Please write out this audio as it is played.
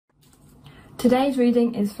Today's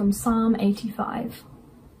reading is from Psalm 85.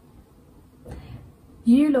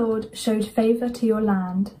 You, Lord, showed favour to your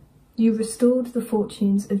land. You restored the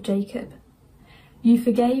fortunes of Jacob. You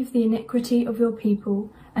forgave the iniquity of your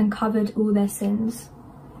people and covered all their sins.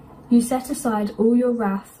 You set aside all your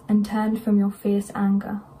wrath and turned from your fierce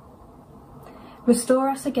anger. Restore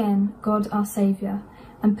us again, God our Saviour,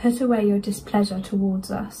 and put away your displeasure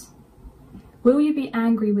towards us. Will you be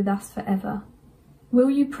angry with us forever? Will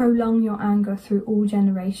you prolong your anger through all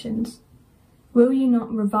generations? Will you not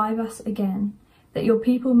revive us again, that your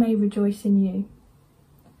people may rejoice in you?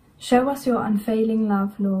 Show us your unfailing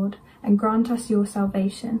love, Lord, and grant us your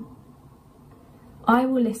salvation. I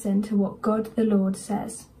will listen to what God the Lord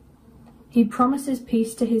says. He promises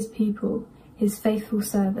peace to his people, his faithful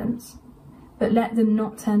servants, but let them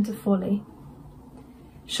not turn to folly.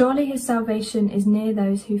 Surely his salvation is near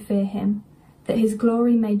those who fear him, that his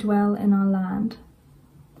glory may dwell in our land.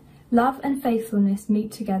 Love and faithfulness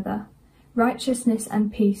meet together, righteousness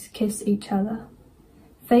and peace kiss each other.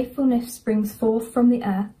 Faithfulness springs forth from the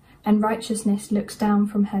earth, and righteousness looks down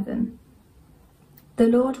from heaven. The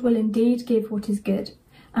Lord will indeed give what is good,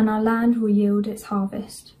 and our land will yield its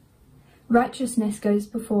harvest. Righteousness goes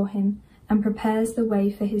before him and prepares the way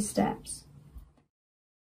for his steps.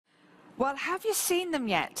 Well, have you seen them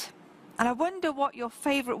yet? And I wonder what your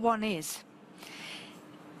favourite one is.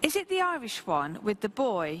 Is it the Irish one with the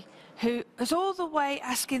boy who is all the way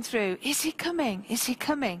asking through, is he coming? Is he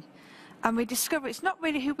coming? And we discover it's not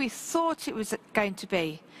really who we thought it was going to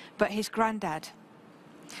be, but his granddad.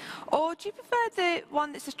 Or do you prefer the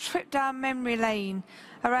one that's a trip down memory lane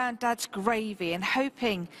around Dad's gravy and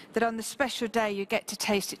hoping that on the special day you get to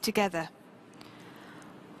taste it together?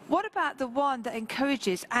 What about the one that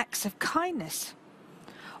encourages acts of kindness?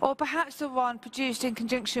 Or perhaps the one produced in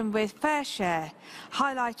conjunction with Fair Share,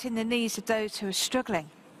 highlighting the needs of those who are struggling?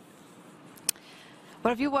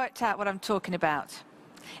 Well, have you worked out what I'm talking about?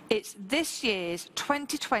 It's this year's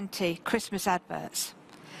 2020 Christmas adverts.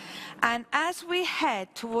 And as we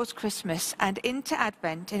head towards Christmas and into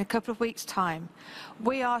Advent in a couple of weeks' time,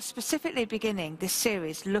 we are specifically beginning this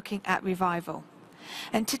series looking at revival.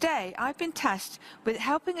 And today I've been tasked with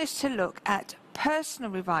helping us to look at personal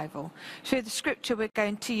revival through the scripture we're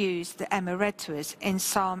going to use that Emma read to us in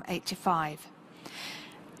Psalm 85.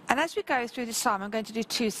 And as we go through the psalm, I'm going to do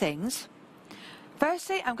two things.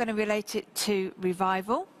 Firstly, I'm going to relate it to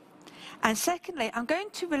revival. And secondly, I'm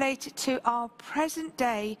going to relate it to our present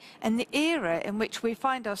day and the era in which we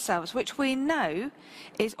find ourselves, which we know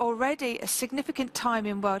is already a significant time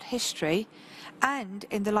in world history and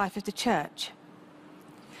in the life of the church.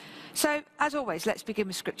 So, as always, let's begin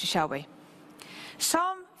with scripture, shall we?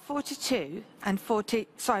 Psalm 43 and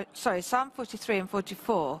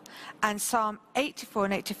 44 and Psalm 84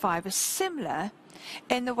 and 85 are similar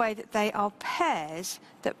in the way that they are pairs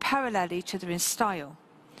that parallel each other in style.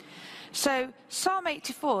 So Psalm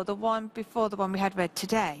 84, the one before the one we had read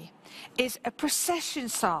today, is a procession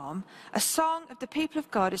psalm, a song of the people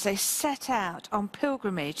of God as they set out on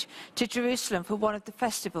pilgrimage to Jerusalem for one of the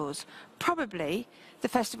festivals, probably the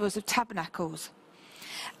festivals of tabernacles.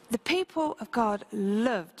 The people of God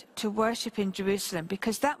loved to worship in Jerusalem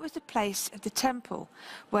because that was the place of the temple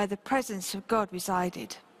where the presence of God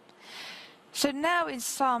resided. So now in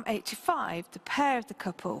Psalm 85, the pair of the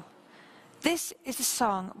couple, this is the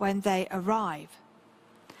song when they arrive.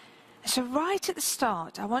 So right at the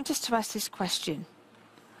start, I want us to ask this question.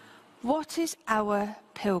 What is our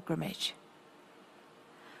pilgrimage?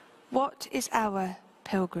 What is our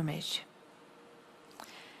pilgrimage?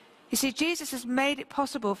 You see, Jesus has made it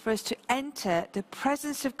possible for us to enter the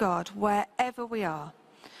presence of God wherever we are.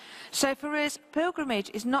 So for us, pilgrimage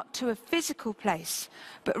is not to a physical place,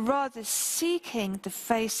 but rather seeking the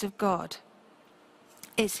face of God.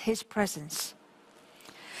 Is his presence.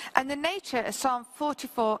 And the nature of Psalm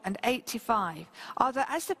 44 and 85 are that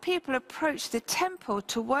as the people approach the temple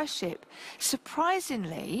to worship,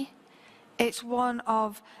 surprisingly, it's one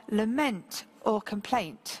of lament or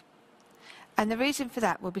complaint. And the reason for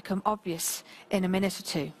that will become obvious in a minute or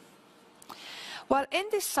two. Well, in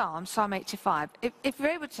this psalm, Psalm 85, if you're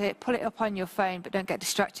able to pull it up on your phone but don't get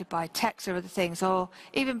distracted by text or other things, or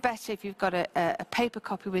even better if you've got a paper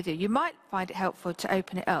copy with you, you might find it helpful to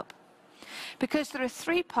open it up. Because there are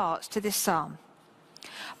three parts to this psalm.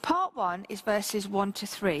 Part 1 is verses 1 to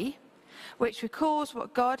 3, which recalls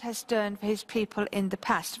what God has done for his people in the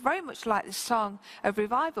past, very much like the song of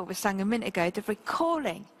revival we sang a minute ago, the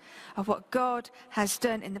recalling of what God has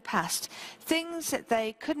done in the past. Things that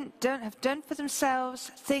they don't have done for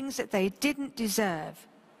themselves, things that they didn't deserve.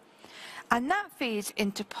 And that feeds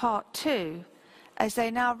into part 2 as they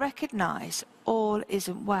now recognise all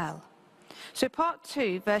isn't well. So part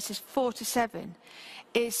 2, verses 4 to 7,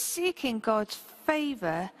 is seeking God's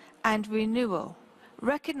favour and renewal,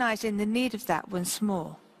 recognising the need of that once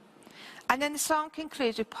more. And then the psalm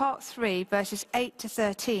concludes with part 3, verses 8 to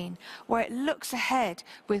 13, where it looks ahead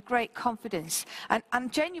with great confidence.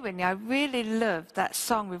 And genuinely, I really love that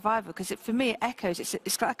song, Revival, because for me it echoes,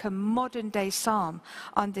 it's like a modern day psalm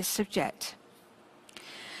on this subject.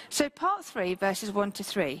 So part 3, verses 1 to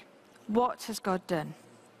 3, what has God done?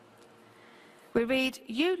 We read,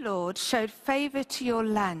 "You, Lord, showed favour to your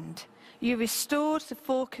land. You restored the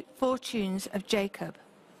fortunes of Jacob."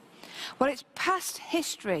 Well, it's past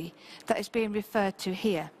history that is being referred to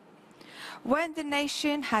here. When the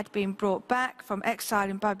nation had been brought back from exile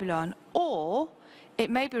in Babylon, or it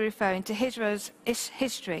may be referring to Israel's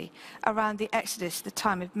history around the Exodus, the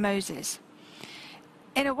time of Moses.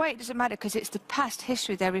 In a way, it doesn't matter because it's the past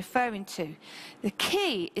history they're referring to. The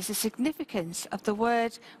key is the significance of the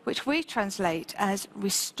word which we translate as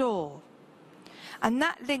restore. And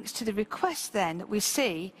that links to the request then that we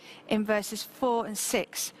see in verses 4 and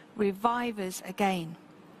 6, revive us again.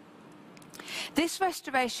 This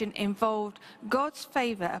restoration involved God's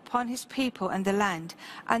favour upon his people and the land,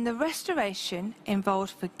 and the restoration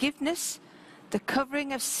involved forgiveness, the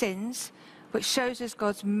covering of sins, which shows us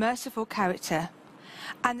God's merciful character,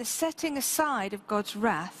 and the setting aside of God's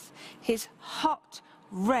wrath, his hot,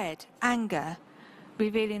 red anger,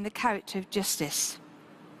 revealing the character of justice.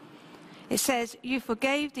 It says, "You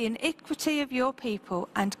forgave the iniquity of your people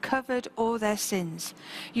and covered all their sins.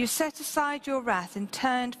 You set aside your wrath and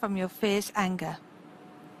turned from your fierce anger."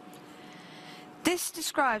 This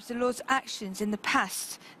describes the Lord's actions in the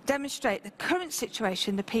past, demonstrate the current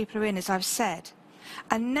situation the people are in, as I've said.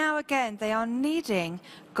 And now again, they are needing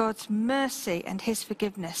God's mercy and his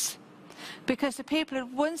forgiveness, because the people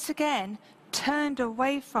had once again turned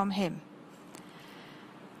away from him.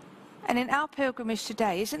 And in our pilgrimage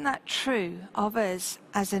today, isn't that true of us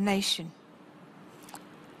as a nation?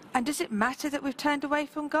 And does it matter that we've turned away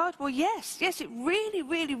from God? Well, yes, it really,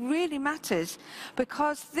 really, really matters,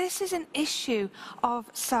 because this is an issue of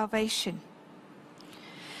salvation.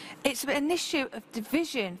 It's an issue of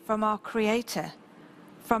division from our Creator,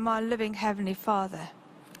 from our loving Heavenly Father.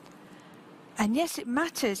 And yes, it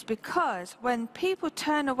matters because when people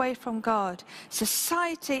turn away from God,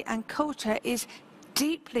 society and culture is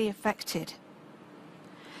deeply affected.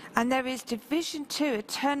 And there is division too, a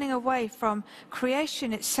turning away from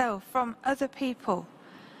creation itself, from other people,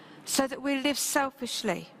 so that we live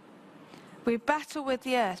selfishly. We battle with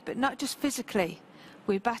the earth, but not just physically,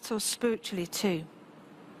 we battle spiritually too.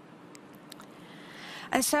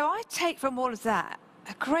 And so I take from all of that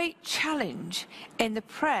a great challenge in the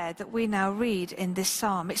prayer that we now read in this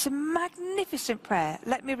psalm. It's a magnificent prayer.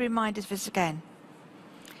 Let me remind us of this again.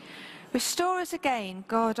 "Restore us again,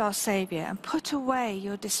 God our Saviour, and put away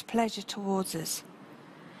your displeasure towards us.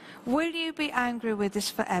 Will you be angry with us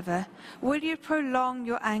forever? Will you prolong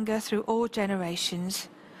your anger through all generations?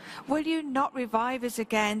 Will you not revive us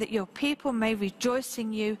again, that your people may rejoice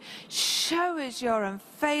in you? Show us your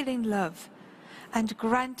unfailing love and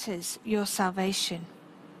grant us your salvation."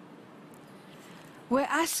 We're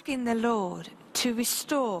asking the Lord to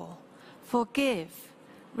restore, forgive,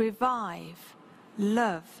 revive,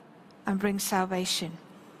 love, and bring salvation.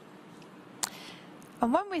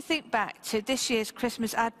 And when we think back to this year's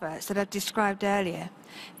Christmas adverts that I've described earlier,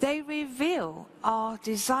 they reveal our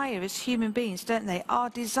desire as human beings, don't they? Our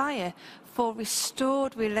desire for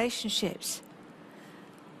restored relationships.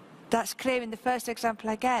 That's clear in the first example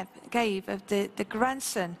I gave of the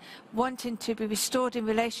grandson wanting to be restored in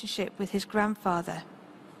relationship with his grandfather.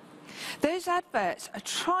 Those adverts are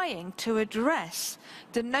trying to address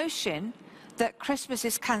the notion that Christmas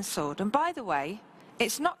is cancelled. And by the way,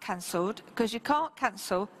 it's not cancelled, because you can't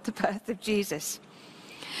cancel the birth of Jesus.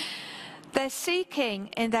 They're seeking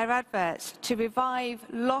in their adverts to revive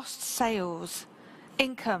lost sales,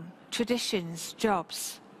 income, traditions,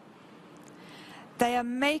 jobs. They are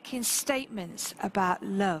making statements about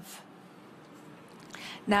love.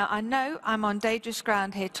 Now, I know I'm on dangerous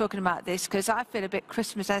ground here talking about this, because I feel a bit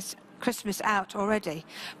Christmas out already.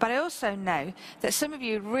 But I also know that some of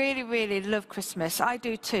you really, really love Christmas. I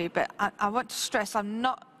do too, but I want to stress I'm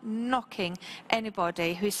not knocking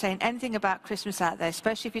anybody who's saying anything about Christmas out there,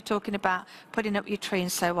 especially if you're talking about putting up your tree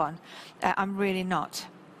and so on. I'm really not.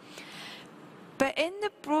 But in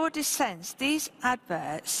the broadest sense, these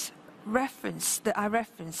adverts that I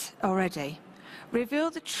referenced already reveal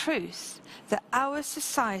the truth that our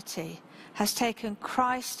society has taken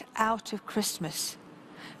Christ out of Christmas.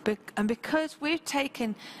 And because we've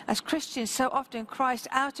taken, as Christians, so often Christ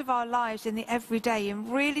out of our lives in the everyday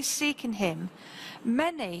and really seeking him,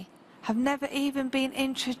 many have never even been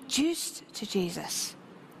introduced to Jesus.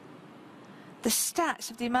 The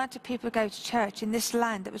stats of the amount of people who go to church in this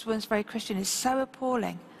land that was once very Christian is so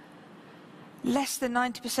appalling. Less than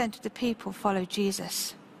 90% of the people follow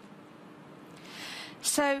Jesus.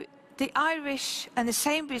 So the Irish and the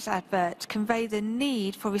Sainsbury's advert convey the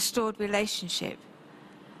need for restored relationship.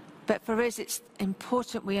 But for us, it's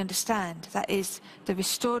important we understand that is the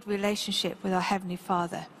restored relationship with our Heavenly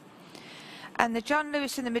Father. And the John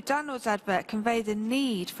Lewis and the McDonald's advert convey the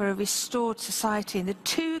need for a restored society. And the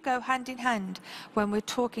two go hand in hand when we're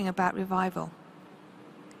talking about revival.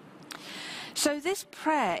 So this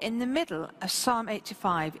prayer in the middle of Psalm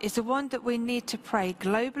 85 is the one that we need to pray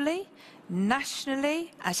globally,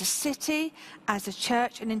 nationally, as a city, as a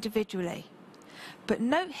church and individually. But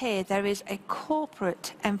note here there is a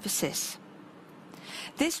corporate emphasis.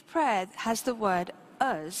 This prayer has the word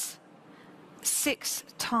us 6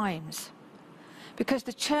 times. Because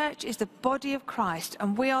the church is the body of Christ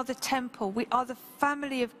and we are the temple, we are the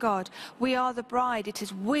family of God, we are the bride. It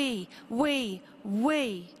is we,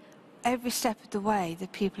 every step of the way, the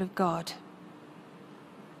people of God.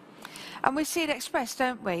 And we see it expressed,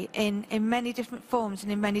 don't we, in many different forms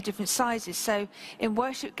and in many different sizes. So in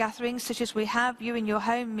worship gatherings such as we have, you in your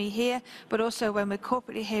home, me here, but also when we're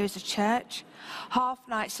corporately here as a church. Half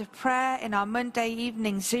nights of prayer in our Monday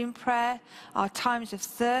evening Zoom prayer, our times of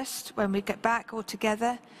thirst when we get back all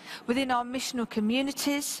together. Within our missional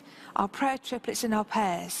communities, our prayer triplets and our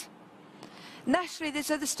pairs. Nationally,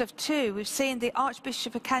 there's other stuff too. We've seen the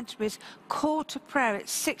Archbishop of Canterbury's call to prayer at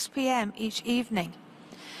 6 p.m. each evening.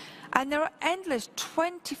 And there are endless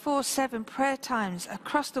 24/7 prayer times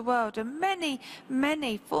across the world and many,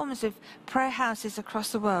 many forms of prayer houses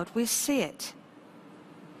across the world. We see it.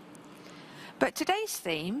 But today's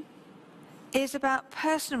theme is about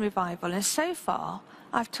personal revival, and so far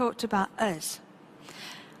I've talked about us.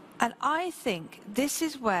 And I think this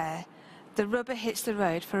is where the rubber hits the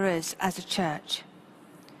road for us as a church.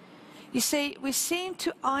 You see, we seem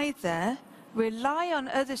to either rely on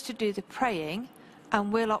others to do the praying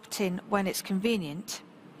and we'll opt in when it's convenient,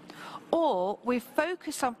 or we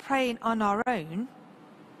focus on praying on our own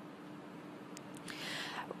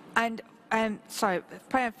and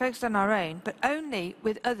pray and focus on our own, but only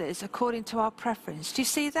with others according to our preference. Do you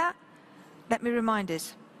see that? Let me remind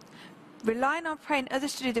us. Relying on praying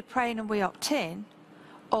others to do the praying and we opt in,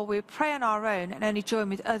 or we pray on our own and only join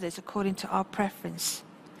with others according to our preference.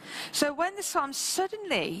 So when the psalm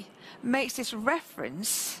suddenly makes this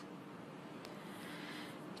reference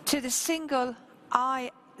to the single,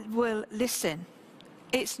 I will listen,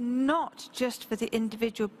 it's not just for the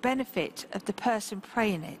individual benefit of the person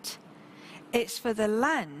praying it. It's for the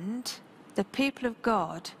land, the people of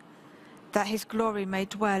God, that his glory may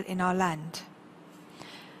dwell in our land.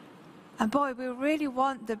 And boy, we really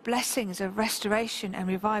want the blessings of restoration and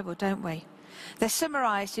revival, don't we? They're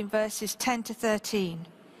summarized in verses 10 to 13.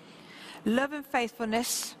 Love and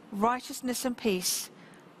faithfulness, righteousness and peace,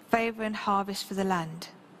 favor and harvest for the land.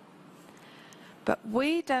 But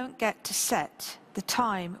we don't get to set the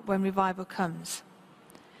time when revival comes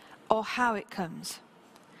or how it comes,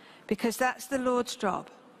 because that's the Lord's job.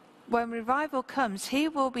 When revival comes, he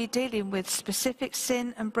will be dealing with specific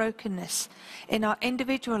sin and brokenness in our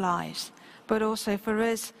individual lives, but also for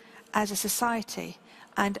us as a society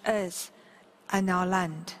and us and our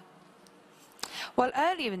land. Well,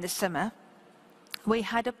 earlier in the summer, we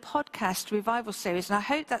had a podcast revival series, and I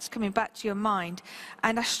hope that's coming back to your mind.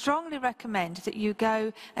 And I strongly recommend that you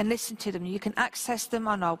go and listen to them. You can access them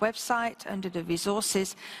on our website under the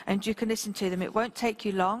resources, and you can listen to them. It won't take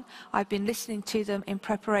you long. I've been listening to them in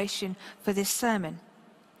preparation for this sermon.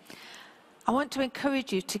 I want to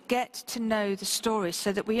encourage you to get to know the stories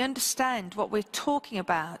so that we understand what we're talking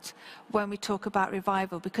about when we talk about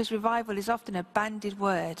revival, because revival is often a bandied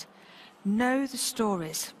word. Know the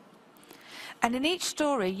stories. And in each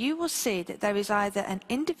story, you will see that there is either an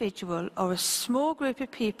individual or a small group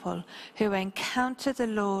of people who encounter the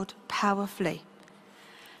Lord powerfully.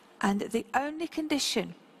 And that the only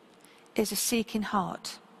condition is a seeking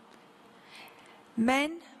heart.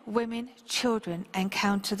 Men, women, children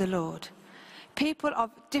encounter the Lord. People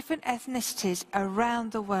of different ethnicities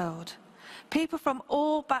around the world. People from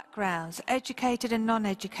all backgrounds, educated and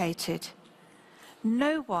non-educated.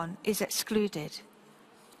 No one is excluded.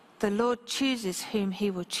 The Lord chooses whom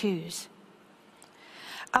he will choose.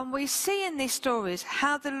 And we see in these stories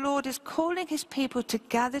how the Lord is calling his people to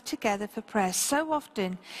gather together for prayer, so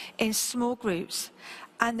often in small groups,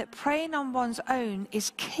 and that praying on one's own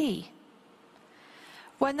is key.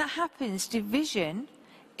 When that happens, division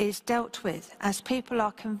is dealt with as people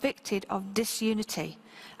are convicted of disunity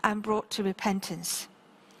and brought to repentance.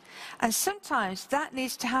 And sometimes that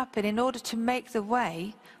needs to happen in order to make the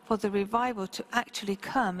way for the revival to actually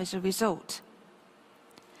come as a result.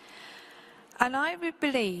 And I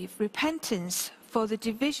believe repentance for the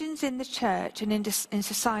divisions in the church and in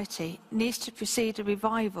society needs to precede a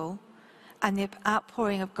revival and the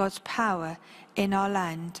outpouring of God's power in our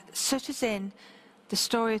land, such as in the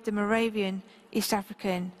story of the Moravian, East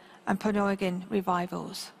African and Panoigan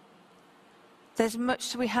revivals. There's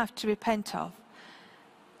much that we have to repent of.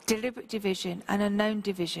 Deliberate division and unknown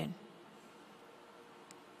division.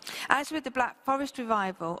 As with the Black Forest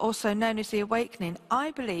revival, also known as the Awakening, I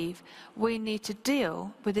believe we need to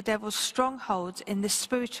deal with the devil's strongholds in the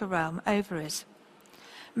spiritual realm over us,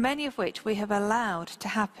 many of which we have allowed to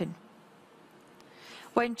happen.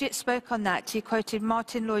 When Jit spoke on that, he quoted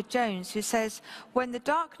Martin Lloyd-Jones, who says, "When the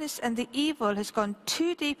darkness and the evil has gone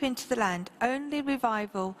too deep into the land, only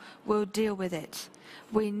revival will deal with it.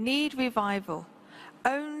 We need revival.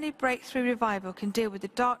 Only breakthrough revival can deal with the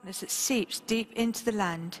darkness that seeps deep into the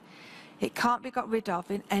land. It can't be got rid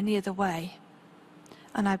of in any other way."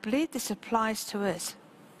 And I believe this applies to us.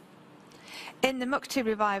 In the Mukti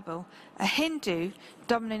revival, a Hindu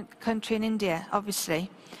dominant country in India, obviously,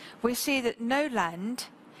 we see that no land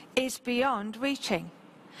is beyond reaching.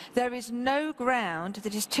 There is no ground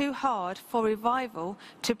that is too hard for revival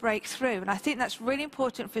to break through. And I think that's really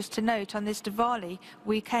important for us to note on this Diwali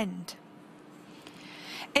weekend.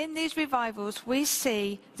 In these revivals, we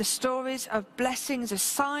see the stories of blessings, of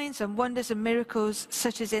signs and wonders and miracles,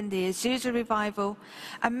 such as in the Azusa revival,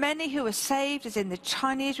 and many who are saved, as in the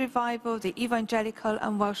Chinese revival, the evangelical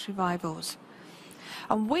and Welsh revivals.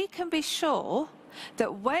 And we can be sure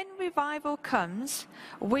that when revival comes,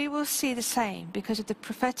 we will see the same because of the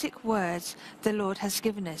prophetic words the Lord has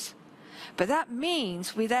given us. But that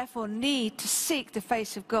means we therefore need to seek the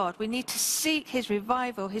face of God. We need to seek his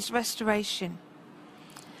revival, his restoration.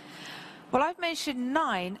 Well, I've mentioned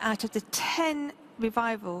 9 out of the 10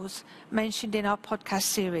 revivals mentioned in our podcast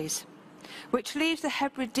series, which leaves the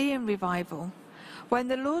Hebridean revival, when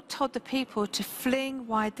the Lord told the people to fling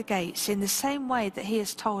wide the gates in the same way that he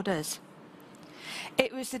has told us.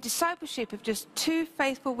 It was the discipleship of just 2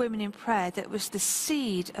 faithful women in prayer that was the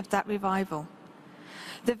seed of that revival.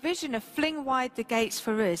 The vision of fling wide the gates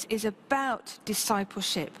for us is about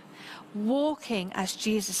discipleship, walking as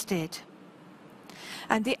Jesus did.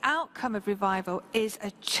 And the outcome of revival is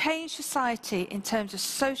a changed society in terms of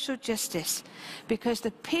social justice, because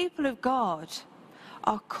the people of God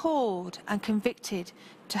are called and convicted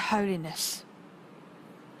to holiness.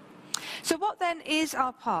 So what then is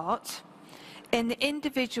our part in the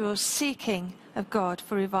individual seeking of God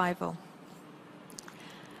for revival?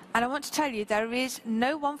 And I want to tell you, there is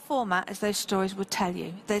no one format, as those stories will tell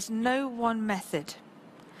you. There's no one method.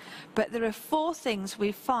 But there are 4 things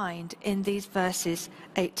we find in these verses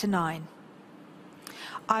 8 to 9.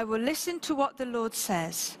 I will listen to what the Lord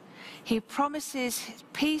says. He promises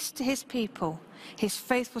peace to his people, his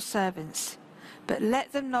faithful servants, but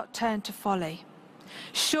let them not turn to folly.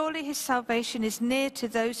 Surely his salvation is near to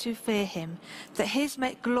those who fear him, that his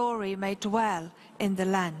glory may dwell in the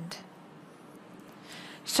land.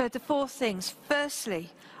 So the 4 things.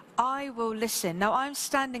 Firstly, I will listen. Now, I'm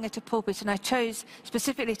standing at a pulpit, and I chose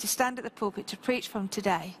specifically to stand at the pulpit to preach from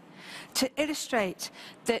today, to illustrate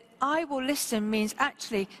that I will listen means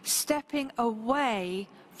actually stepping away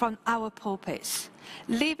from our pulpits,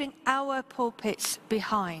 leaving our pulpits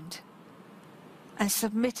behind, and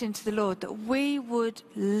submitting to the Lord, that we would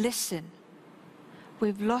listen.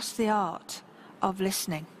 We've lost the art of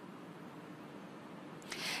listening.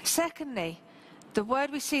 Secondly, the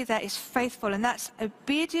word we see there is faithful, and that's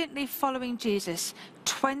obediently following Jesus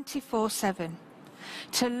 24/7.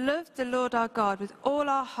 To love the Lord our God with all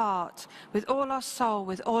our heart, with all our soul,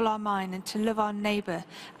 with all our mind, and to love our neighbour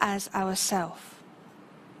as ourself.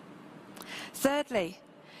 Thirdly,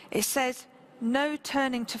 it says no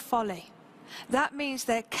turning to folly. That means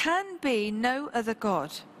there can be no other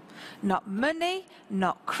God. Not money,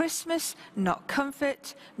 not Christmas, not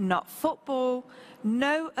comfort, not football,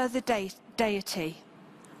 no other deity,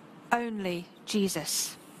 only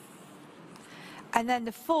Jesus. And then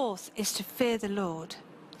the 4th is to fear the Lord.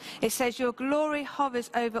 It says your glory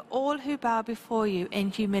hovers over all who bow before you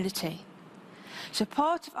in humility. So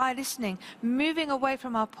part of our listening, moving away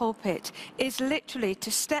from our pulpit, is literally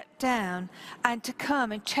to step down and to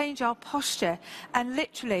come and change our posture and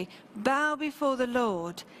literally bow before the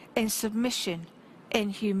Lord in submission, in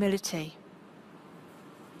humility.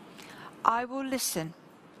 I will listen.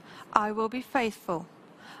 I will be faithful.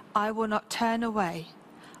 I will not turn away.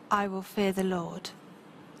 I will fear the Lord.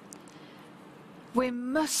 We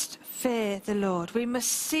must fear the Lord. We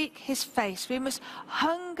must seek his face. We must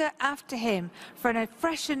hunger after him for a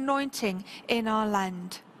fresh anointing in our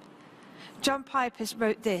land. John Piper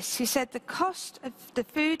wrote this. He said, the cost of the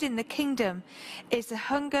food in the kingdom is the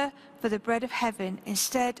hunger for the bread of heaven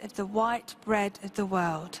instead of the white bread of the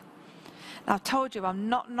world. Now, I've told you I'm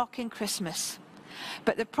not knocking Christmas.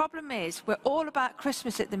 But the problem is we're all about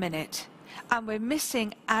Christmas at the minute and we're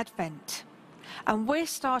missing Advent. And we're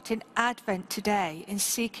starting Advent today in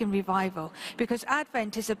seeking revival, because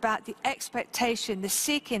Advent is about the expectation, the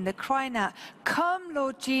seeking, the crying out, come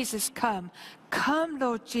Lord Jesus, come. Come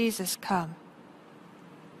Lord Jesus, come.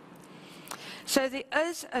 So the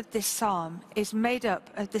us of this psalm is made up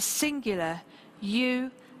of the singular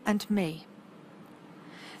you and me.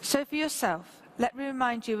 So for yourself, let me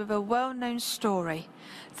remind you of a well-known story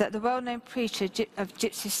that the well-known preacher of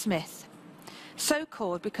Gypsy Smith, so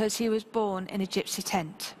called because he was born in a gypsy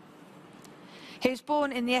tent. He was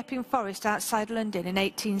born in the Epping Forest outside London in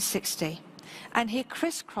 1860, and he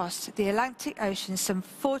crisscrossed the Atlantic Ocean some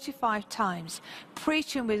 45 times,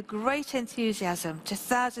 preaching with great enthusiasm to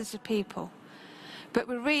thousands of people. But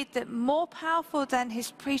we read that more powerful than his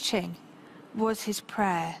preaching was his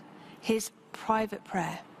prayer, his private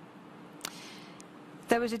prayer.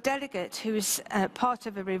 There was a delegate who was part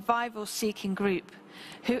of a revival-seeking group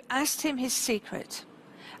who asked him his secret,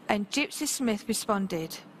 and Gypsy Smith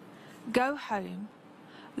responded, go home,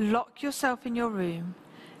 lock yourself in your room,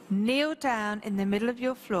 kneel down in the middle of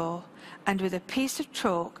your floor, and with a piece of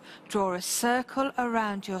chalk draw a circle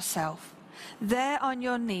around yourself. There on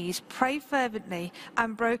your knees, pray fervently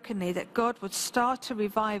and brokenly that God would start a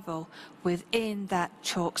revival within that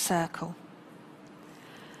chalk circle.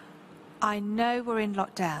 I know we're in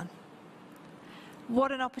lockdown.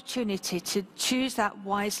 What an opportunity to choose that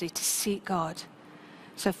wisely, to seek God.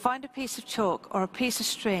 So find a piece of chalk or a piece of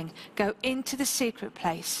string, go into the secret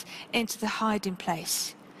place, into the hiding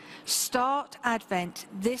place. Start Advent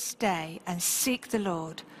this day and seek the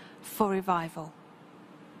Lord for revival.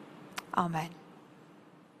 Amen.